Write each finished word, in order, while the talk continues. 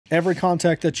every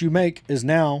contact that you make is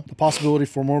now the possibility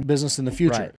for more business in the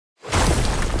future. Right.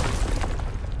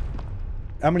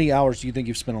 How many hours do you think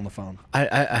you've spent on the phone?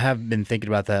 I have been thinking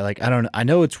about that. Like, I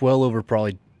know it's well over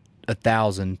probably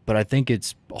 1,000, but I think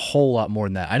it's a whole lot more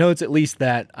than that. I know it's at least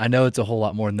that. I know it's a whole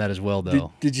lot more than that as well,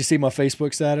 though. Did you see my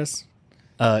Facebook status?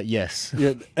 Yes.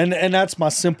 Yeah, and that's my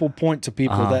simple point to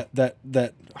people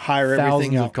that hire everything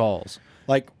Thousands out. of calls.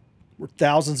 Like, we're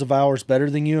thousands of hours better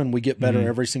than you, and we get better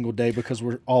every single day because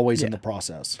we're always in the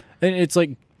process. And it's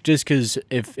like, just because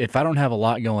if I don't have a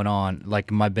lot going on,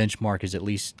 like my benchmark is at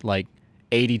least like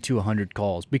 80 to 100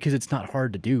 calls, because it's not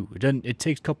hard to do. It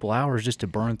takes a couple hours just to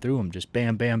burn through them. Just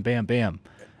bam, bam, bam, bam.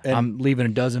 And I'm leaving a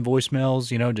dozen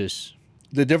voicemails, you know, just.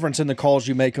 The difference in the calls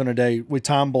you make on a day, we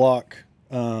time block.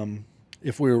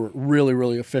 If we were really,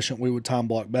 really efficient, we would time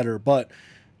block better. But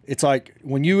it's like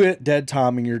when you hit dead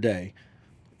time in your day,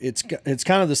 it's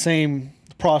kind of the same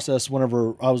process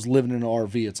whenever I was living in an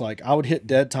RV. It's like I would hit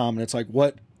dead time, and it's like,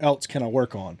 what else can I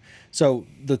work on? So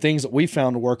the things that we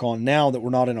found to work on now that we're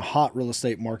not in a hot real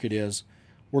estate market is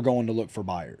we're going to look for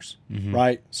buyers,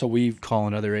 right? So we've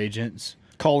calling other agents,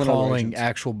 calling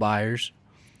actual buyers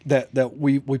that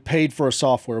we paid for a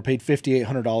software, paid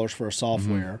 $5,800 for a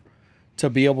software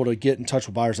to be able to get in touch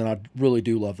with buyers, and I really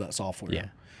do love that software. Yeah.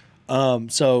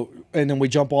 So and then we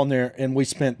jump on there, and we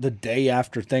spent the day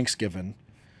after Thanksgiving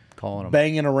calling them,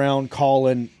 banging around,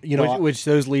 calling, you know, which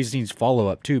those leads needs follow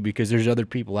up too, because there's other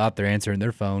people out there answering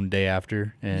their phone day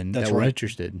after and that were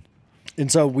interested.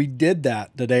 And so we did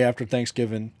that the day after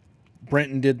Thanksgiving.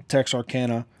 Brenton did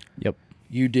Texarkana. Yep.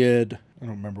 You did, I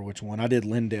don't remember which one. I did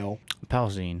Lindale.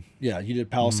 Palestine. Yeah, you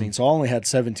did Palestine. So I only had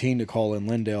 17 to call in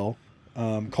Lindale.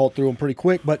 Called through them pretty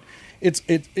quick, but it's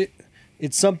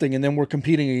something. And then we're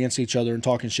competing against each other and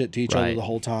talking shit to each other the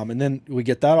whole time. And then we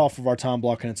get that off of our time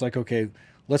block, and it's like, okay,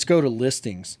 let's go to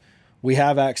listings. We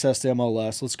have access to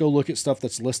MLS. Let's go look at stuff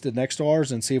that's listed next to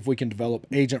ours and see if we can develop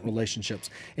agent relationships.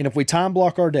 And if we time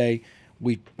block our day,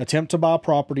 we attempt to buy a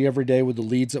property every day with the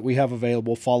leads that we have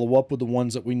available, follow up with the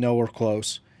ones that we know are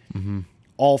close,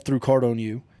 all through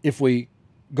Cardone. If we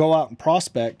go out and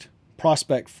prospect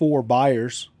for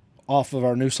buyers off of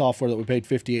our new software that we paid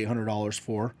 $5,800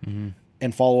 for,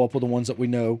 and follow up with the ones that we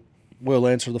know will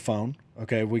answer the phone.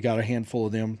 Okay, we got a handful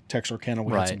of them. Texarkana,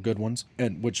 we had some good ones,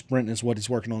 and which Brenton is what he's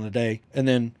working on today. And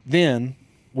then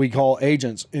we call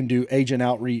agents and do agent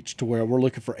outreach to where we're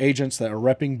looking for agents that are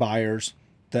repping buyers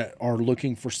that are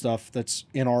looking for stuff that's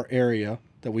in our area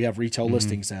that we have retail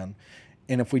listings in.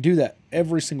 And if we do that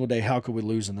every single day, how could we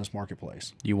lose in this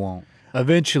marketplace? You won't.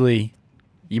 Eventually,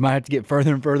 you might have to get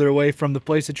further and further away from the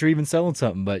place that you're even selling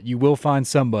something, but you will find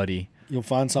somebody. You'll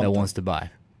find something that wants to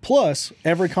buy. Plus,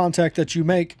 every contact that you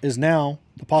make is now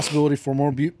the possibility for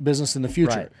more business in the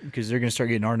future. Right, because they're going to start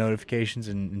getting our notifications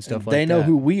and stuff like that. They know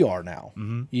who we are now.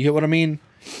 You get what I mean?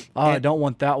 I don't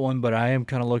want that one, but I am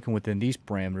kind of looking within these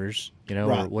parameters, you know,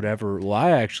 or whatever. Well,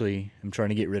 I actually am trying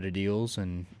to get rid of deals.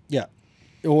 And yeah.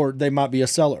 Or they might be a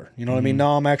seller. You know what I mean?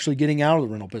 No, I'm actually getting out of the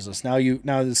rental business. Now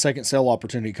the second sale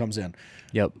opportunity comes in.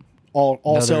 Yep.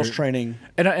 All sales training.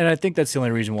 And I think that's the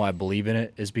only reason why I believe in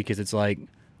it, is because it's like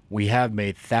we have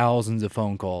made thousands of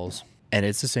phone calls, and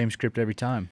it's the same script every time.